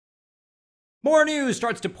More news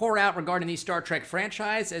starts to pour out regarding the Star Trek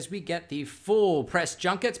franchise as we get the full press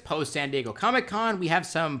junkets post San Diego Comic-Con. We have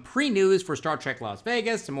some pre-news for Star Trek Las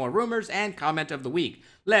Vegas, some more rumors, and comment of the week.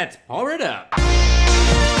 Let's pour it up.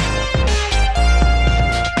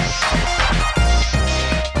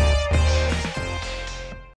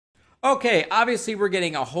 Okay, obviously we're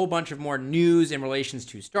getting a whole bunch of more news in relations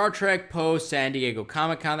to Star Trek post San Diego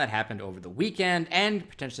Comic-Con that happened over the weekend and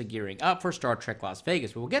potentially gearing up for Star Trek Las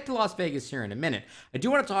Vegas. But we'll get to Las Vegas here in a minute. I do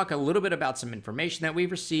want to talk a little bit about some information that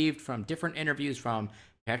we've received from different interviews from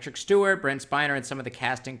Patrick Stewart, Brent Spiner, and some of the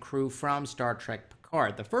cast and crew from Star Trek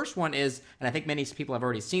Picard. The first one is, and I think many people have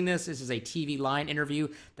already seen this is a TV line interview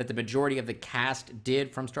that the majority of the cast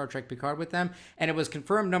did from Star Trek Picard with them, and it was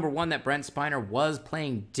confirmed, number one, that Brent Spiner was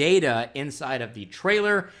playing Data inside of the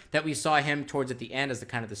trailer, that we saw him towards at the end as the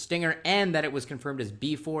kind of the stinger, and that it was confirmed as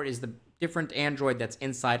B4 is the different android that's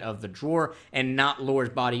inside of the drawer and not Lore's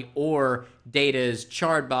body or Data's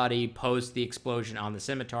charred body post the explosion on the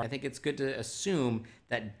scimitar. I think it's good to assume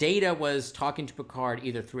that Data was talking to Picard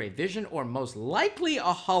either through a vision or most likely a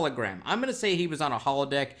hologram. I'm going to say he was on a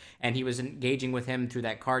holodeck and he was engaging with him through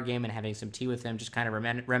that card game and having some tea with him, just kind of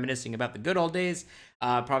reminiscing about the good old days,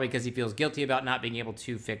 probably because he feels guilty about not being able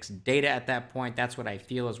to fix Data at that point. That's what I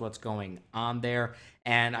feel is what's going on there.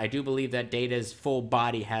 And I do believe that Data's full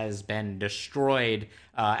body has been destroyed,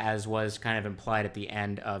 as was kind of implied at the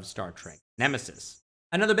end of Star Trek Nemesis.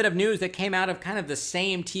 Another bit of news that came out of kind of the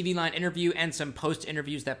same TV line interview and some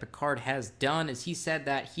post-interviews that Picard has done is he said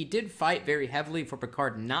that he did fight very heavily for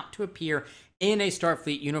Picard not to appear in a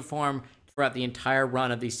Starfleet uniform throughout the entire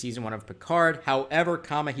run of the season 1 of Picard. However,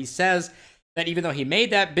 he says that even though he made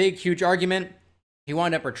that big, huge argument, he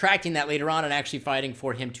wound up retracting that later on and actually fighting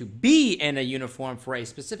for him to be in a uniform for a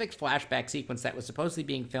specific flashback sequence that was supposedly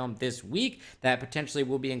being filmed this week that potentially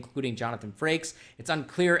will be including Jonathan Frakes. It's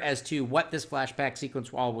unclear as to what this flashback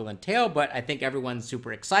sequence all will entail, but I think everyone's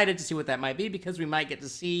super excited to see what that might be because we might get to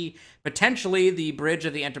see potentially the bridge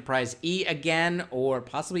of the Enterprise E again, or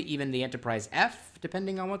possibly even the Enterprise F,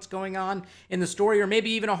 depending on what's going on in the story, or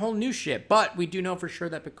maybe even a whole new ship. But we do know for sure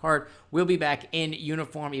that Picard will be back in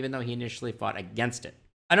uniform, even though he initially fought against it.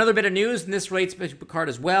 Another bit of news, and this relates to Picard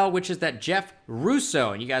as well, which is that Jeff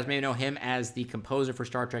Russo, and you guys may know him as the composer for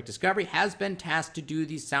Star Trek Discovery, has been tasked to do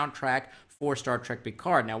the soundtrack for Star Trek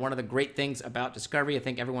Picard. Now, one of the great things about Discovery, I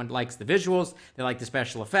think everyone likes the visuals, they like the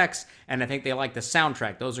special effects, and I think they like the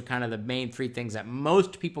soundtrack. Those are kind of the main three things that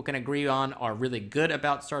most people can agree on are really good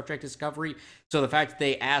about Star Trek Discovery. So the fact that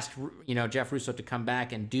they asked, Jeff Russo to come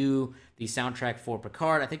back and do the soundtrack for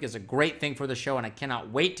Picard, I think is a great thing for the show, and I cannot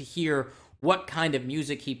wait to hear what kind of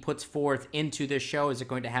music he puts forth into this show. Is it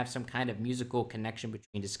going to have some kind of musical connection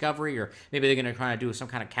between Discovery, or maybe they're going to try to do some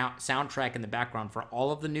kind of soundtrack in the background for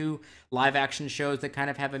all of the new live action shows that kind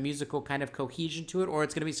of have a musical kind of cohesion to it, or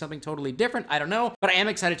it's going to be something totally different. I don't know, but I am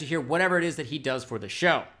excited to hear whatever it is that he does for the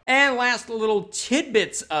show. And last little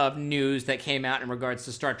tidbits of news that came out in regards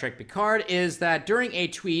to Star Trek Picard is that during a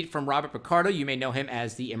tweet from Robert Picardo, you may know him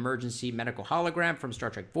as the emergency medical hologram from Star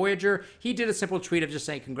Trek Voyager, he did a simple tweet of just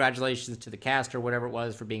saying congratulations to the cast or whatever it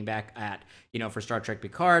was for being back at, for Star Trek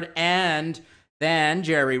Picard. And then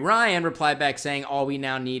Jerry Ryan replied back saying, all we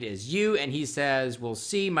now need is you. And he says, we'll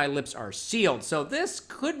see, my lips are sealed. So this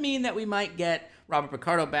could mean that we might get Robert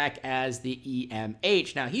Picardo back as the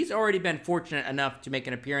EMH. Now, he's already been fortunate enough to make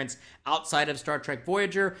an appearance outside of Star Trek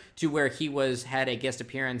Voyager, to where he had a guest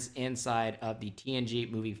appearance inside of the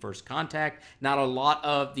TNG movie First Contact. Not a lot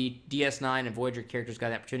of the DS9 and Voyager characters got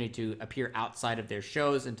the opportunity to appear outside of their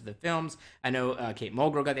shows into the films. I know Kate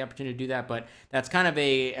Mulgrew got the opportunity to do that, but that's kind of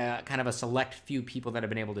a select few people that have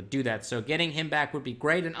been able to do that. So getting him back would be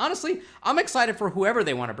great. And honestly, I'm excited for whoever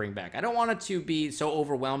they want to bring back. I don't want it to be so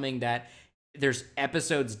overwhelming that there's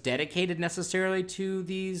episodes dedicated necessarily to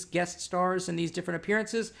these guest stars and these different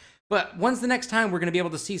appearances. But when's the next time we're going to be able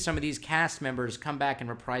to see some of these cast members come back and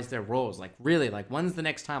reprise their roles? Like, really, when's the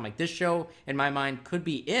next time? Like, this show, in my mind, could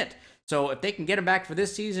be it. So if they can get them back for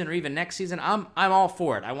this season or even next season, I'm all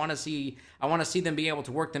for it. I want to see them be able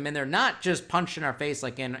to work them in there, not just punch in our face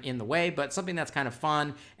like in the way, but something that's kind of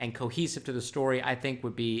fun and cohesive to the story. I think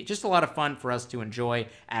would be just a lot of fun for us to enjoy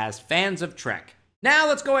as fans of Trek. Now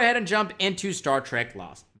let's go ahead and jump into Star Trek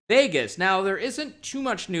Las Vegas. Now, there isn't too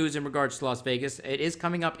much news in regards to Las Vegas. It is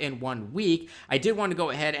coming up in 1 week. I did want to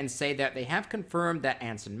go ahead and say that they have confirmed that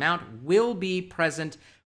Anson Mount will be present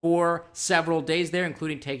for several days there,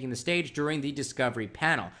 including taking the stage during the Discovery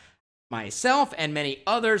panel. Myself and many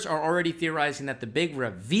others are already theorizing that the big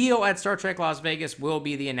reveal at Star Trek Las Vegas will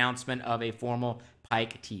be the announcement of a formal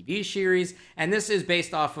Pike TV series. And this is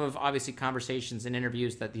based off of, obviously, conversations and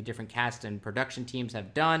interviews that the different cast and production teams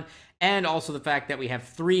have done, and also the fact that we have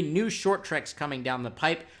 3 new short treks coming down the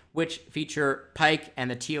pipe, which feature Pike and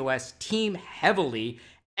the TOS team heavily,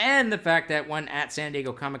 and the fact that when at San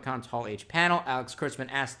Diego Comic-Con's Hall H panel, Alex Kurtzman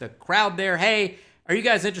asked the crowd there, hey, are you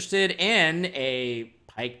guys interested in a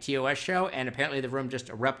Pike TOS show? And apparently the room just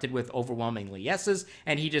erupted with overwhelmingly yeses,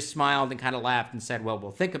 and he just smiled and kind of laughed and said, well,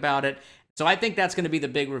 we'll think about it. So I think that's going to be the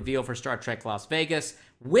big reveal for Star Trek Las Vegas.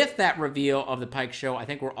 With that reveal of the Pike show, I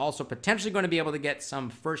think we're also potentially going to be able to get some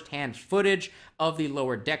firsthand footage of the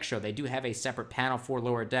Lower Deck show. They do have a separate panel for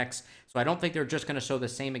Lower Decks, so I don't think they're just going to show the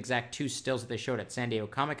same exact 2 stills that they showed at San Diego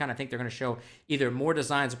Comic-Con. I think they're going to show either more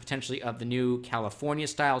designs potentially of the new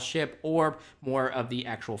California-style ship, or more of the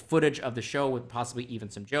actual footage of the show with possibly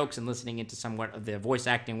even some jokes and listening into somewhat of the voice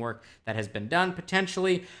acting work that has been done,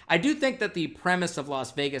 potentially. I do think that the premise of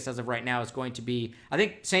Las Vegas as of right now is going to be, I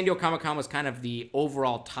think San Diego Comic-Con was kind of the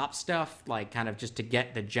overall top stuff, like kind of just to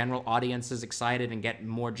get the general audiences excited and get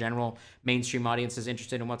more general mainstream audiences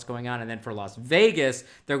interested in what's going on. And then for Las Vegas,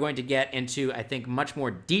 they're going to get into, I think, much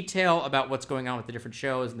more detail about what's going on with the different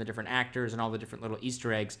shows and the different actors and all the different little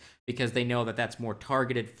Easter eggs, because they know that that's more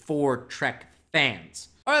targeted for Trek fans.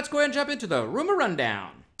 All right, let's go ahead and jump into the rumor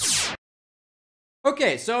rundown.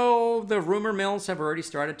 Okay, so the rumor mills have already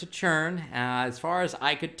started to churn. As far as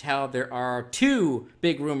I could tell, there are 2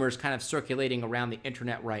 big rumors kind of circulating around the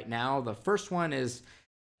internet right now. The first one is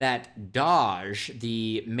that Daj,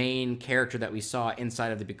 the main character that we saw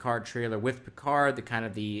inside of the Picard trailer with Picard, the kind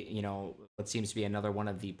of the, you know, what seems to be another one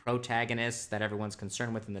of the protagonists that everyone's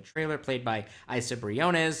concerned with in the trailer, played by Isa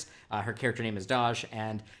Briones. Her character name is Daj,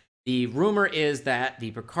 and the rumor is that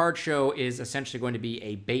the Picard show is essentially going to be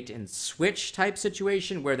a bait and switch type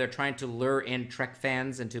situation where they're trying to lure in Trek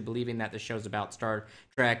fans into believing that the show's about Star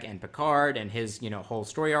Trek and Picard and his, you know, whole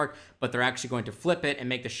story arc, but they're actually going to flip it and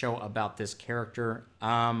make the show about this character.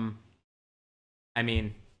 I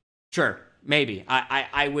mean, sure, maybe.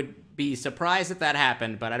 I would be surprised if that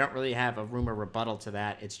happened, but I don't really have a rumor rebuttal to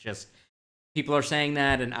that. It's just people are saying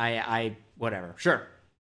that, and I whatever. Sure.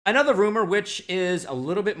 Another rumor, which is a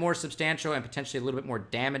little bit more substantial and potentially a little bit more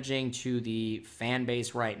damaging to the fan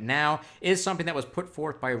base right now, is something that was put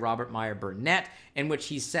forth by Robert Meyer Burnett, in which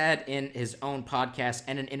he said in his own podcast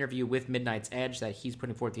and an interview with Midnight's Edge that he's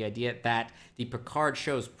putting forth the idea that the Picard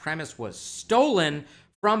show's premise was stolen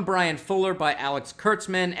from Bryan Fuller by Alex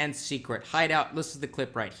Kurtzman and Secret Hideout. This is the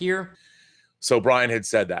clip right here. So Bryan had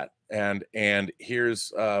said that. And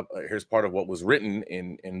here's part of what was written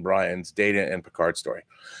in Bryan's Data and Picard story.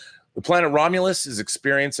 The planet Romulus is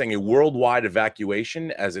experiencing a worldwide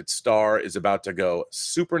evacuation as its star is about to go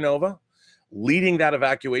supernova. Leading that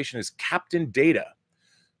evacuation is Captain Data,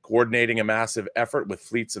 coordinating a massive effort with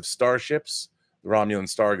fleets of starships. The Romulan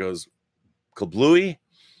star goes kablooey.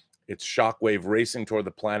 Its shockwave racing toward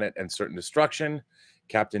the planet and certain destruction.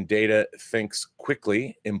 Captain Data thinks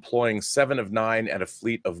quickly, employing 7 of 9 and a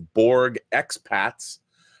fleet of Borg expats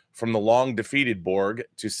from the long-defeated Borg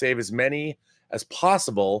to save as many as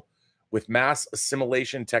possible with mass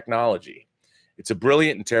assimilation technology. It's a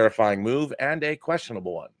brilliant and terrifying move, and a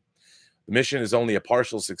questionable one. The mission is only a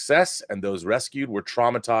partial success, and those rescued were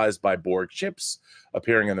traumatized by Borg ships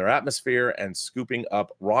appearing in their atmosphere and scooping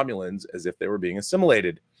up Romulans as if they were being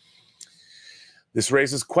assimilated. This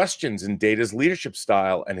raises questions in Data's leadership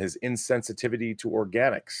style and his insensitivity to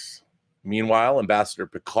organics. Meanwhile, Ambassador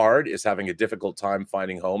Picard is having a difficult time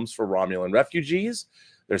finding homes for Romulan refugees.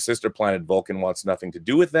 Their sister planet Vulcan wants nothing to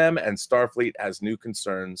do with them, and Starfleet has new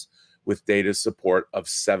concerns with Data's support of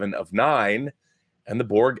 7 of 9 and the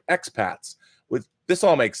Borg expats. This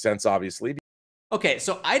all makes sense, obviously. Okay,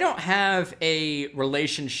 so I don't have a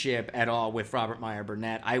relationship at all with Robert Meyer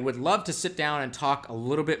Burnett. I would love to sit down and talk a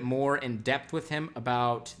little bit more in depth with him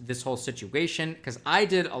about this whole situation, because I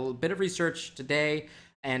did a bit of research today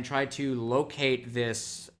and tried to locate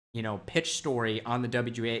this, you know, pitch story on the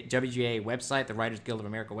WGA website, the Writers Guild of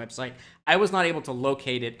America website. I was not able to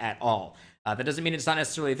locate it at all. That doesn't mean it's not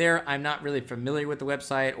necessarily there. I'm not really familiar with the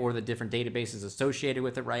website or the different databases associated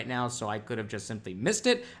with it right now, so I could have just simply missed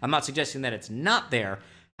it. I'm not suggesting that it's not there.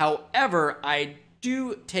 However, I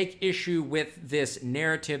do take issue with this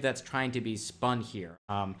narrative that's trying to be spun here.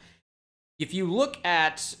 If you look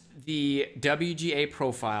at the WGA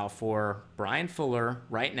profile for Bryan Fuller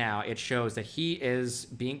right now, it shows that he is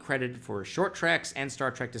being credited for Short Treks and Star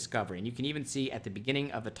Trek Discovery. And you can even see at the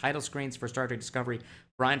beginning of the title screens for Star Trek Discovery,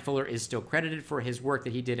 Bryan Fuller is still credited for his work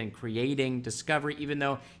that he did in creating Discovery, even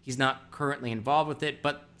though he's not currently involved with it.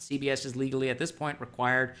 But CBS is legally at this point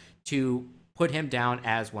required to put him down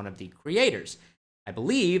as one of the creators. I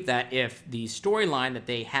believe that if the storyline that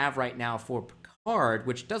they have right now for Picard,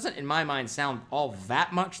 which doesn't, in my mind, sound all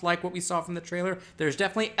that much like what we saw from the trailer, there's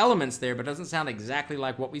definitely elements there, but it doesn't sound exactly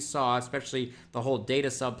like what we saw, especially the whole data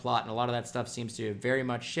subplot, and a lot of that stuff seems to have very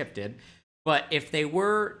much shifted. But if they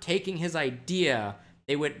were taking his idea,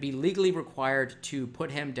 they would be legally required to put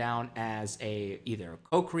him down as either a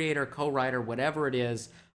co-creator, co-writer, whatever it is,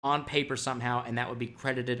 on paper somehow, and that would be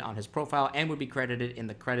credited on his profile and would be credited in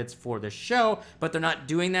the credits for the show, but they're not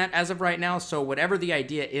doing that as of right now. So whatever the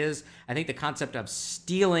idea is, I think the concept of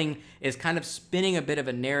stealing is kind of spinning a bit of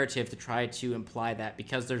a narrative to try to imply that,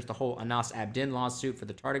 because there's the whole Anas Abdin lawsuit for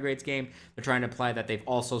the Tardigrades game, they're trying to imply that they've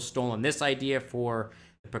also stolen this idea for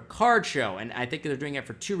the Picard show, and I think they're doing it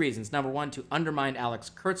for two reasons. Number one, to undermine Alex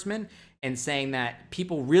Kurtzman and saying that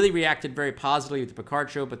people really reacted very positively with the Picard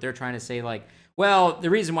show, but they're trying to say, like, well, the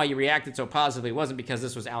reason why you reacted so positively wasn't because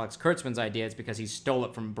this was Alex Kurtzman's idea, it's because he stole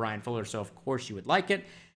it from Bryan Fuller, so of course you would like it.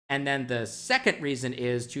 And then the second reason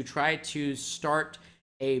is to try to start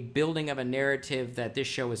a building of a narrative that this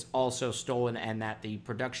show is also stolen and that the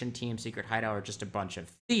production team, Secret Hideout, are just a bunch of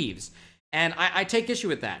thieves. And I take issue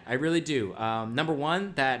with that. I really do. Number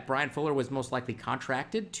one, that Bryan Fuller was most likely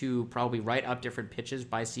contracted to probably write up different pitches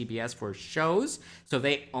by CBS for shows. So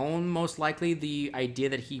they own most likely the idea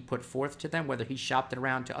that he put forth to them. Whether he shopped it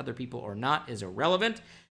around to other people or not is irrelevant.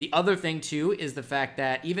 The other thing, too, is the fact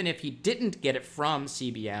that even if he didn't get it from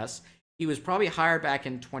CBS, he was probably hired back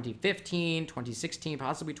in 2015, 2016,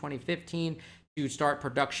 possibly 2015, to start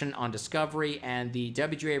production on Discovery, and the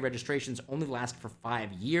WGA registrations only last for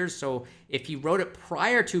 5 years. So if he wrote it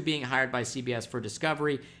prior to being hired by CBS for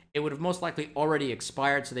Discovery, it would have most likely already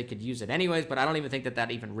expired, so they could use it anyways. But I don't even think that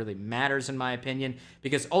that even really matters, in my opinion,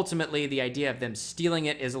 because ultimately the idea of them stealing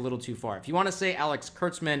it is a little too far. If you want to say Alex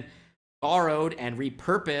Kurtzman borrowed and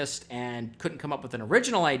repurposed and couldn't come up with an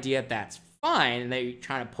original idea, that's fine, and they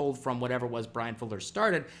trying to pull from whatever was Bryan Fuller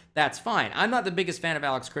started, that's fine. I'm not the biggest fan of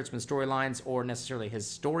Alex Kurtzman's storylines or necessarily his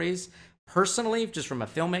stories personally, just from a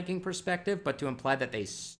filmmaking perspective, but to imply that they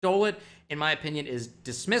stole it, in my opinion, is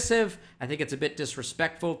dismissive. I think it's a bit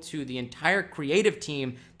disrespectful to the entire creative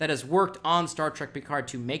team that has worked on Star Trek Picard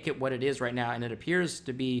to make it what it is right now, and it appears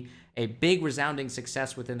to be a big resounding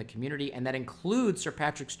success within the community, and that includes Sir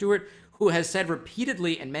Patrick Stewart, who has said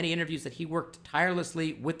repeatedly in many interviews that he worked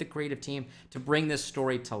tirelessly with the creative team to bring this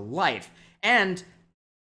story to life. And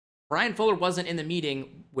Bryan Fuller wasn't in the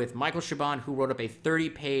meeting with Michael Chabon, who wrote up a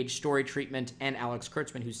 30-page story treatment, and Alex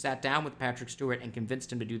Kurtzman, who sat down with Patrick Stewart and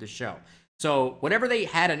convinced him to do the show. So whatever they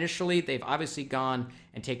had initially, they've obviously gone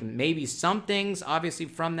and taken maybe some things, obviously,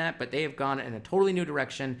 from that, but they have gone in a totally new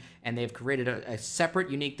direction, and they've created a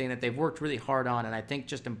separate, unique thing that they've worked really hard on, and I think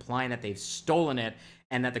just implying that they've stolen it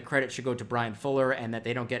and that the credit should go to Bryan Fuller and that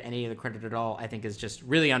they don't get any of the credit at all, I think is just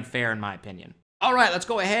really unfair in my opinion. All right, let's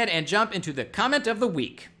go ahead and jump into the comment of the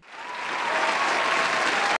week.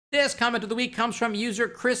 This comment of the week comes from user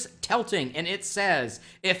Chris Telting, and it says,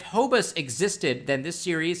 if Hobus existed, then this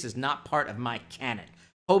series is not part of my canon.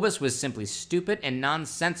 Hobus was simply stupid and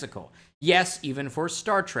nonsensical. Yes, even for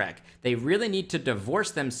Star Trek. They really need to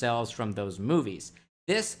divorce themselves from those movies.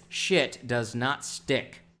 This shit does not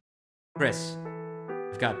stick. Chris,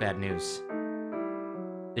 I've got bad news.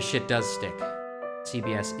 This shit does stick.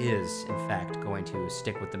 CBS is, in fact, going to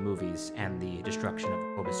stick with the movies and the destruction of the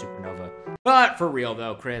Hobus supernova. But for real,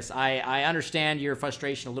 though, Chris, I understand your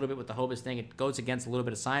frustration a little bit with the Hobus thing. It goes against a little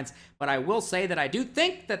bit of science, but I will say that I do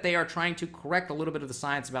think that they are trying to correct a little bit of the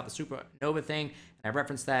science about the supernova thing. And I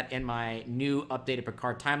referenced that in my new updated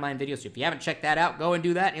Picard timeline video, so if you haven't checked that out, go and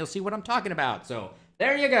do that, and you'll see what I'm talking about. So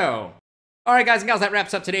there you go. All right, guys and gals, that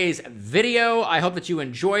wraps up today's video. I hope that you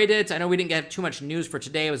enjoyed it. I know we didn't get too much news for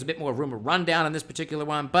today. It was a bit more rumor rundown on this particular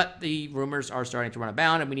one, but the rumors are starting to run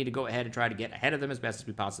abound, and we need to go ahead and try to get ahead of them as best as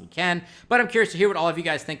we possibly can. But I'm curious to hear what all of you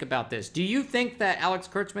guys think about this. Do you think that Alex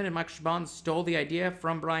Kurtzman and Michael Chabon stole the idea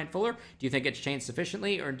from Bryan Fuller? Do you think it's changed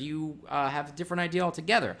sufficiently, or do you have a different idea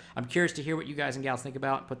altogether? I'm curious to hear what you guys and gals think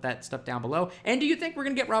about. Put that stuff down below. And do you think we're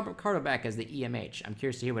going to get Robert Picardo back as the EMH? I'm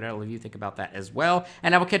curious to hear what all of you think about that as well.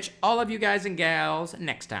 And I will catch all of you guys and gals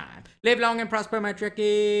next time. Live long and prosper, my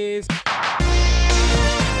Trekkies.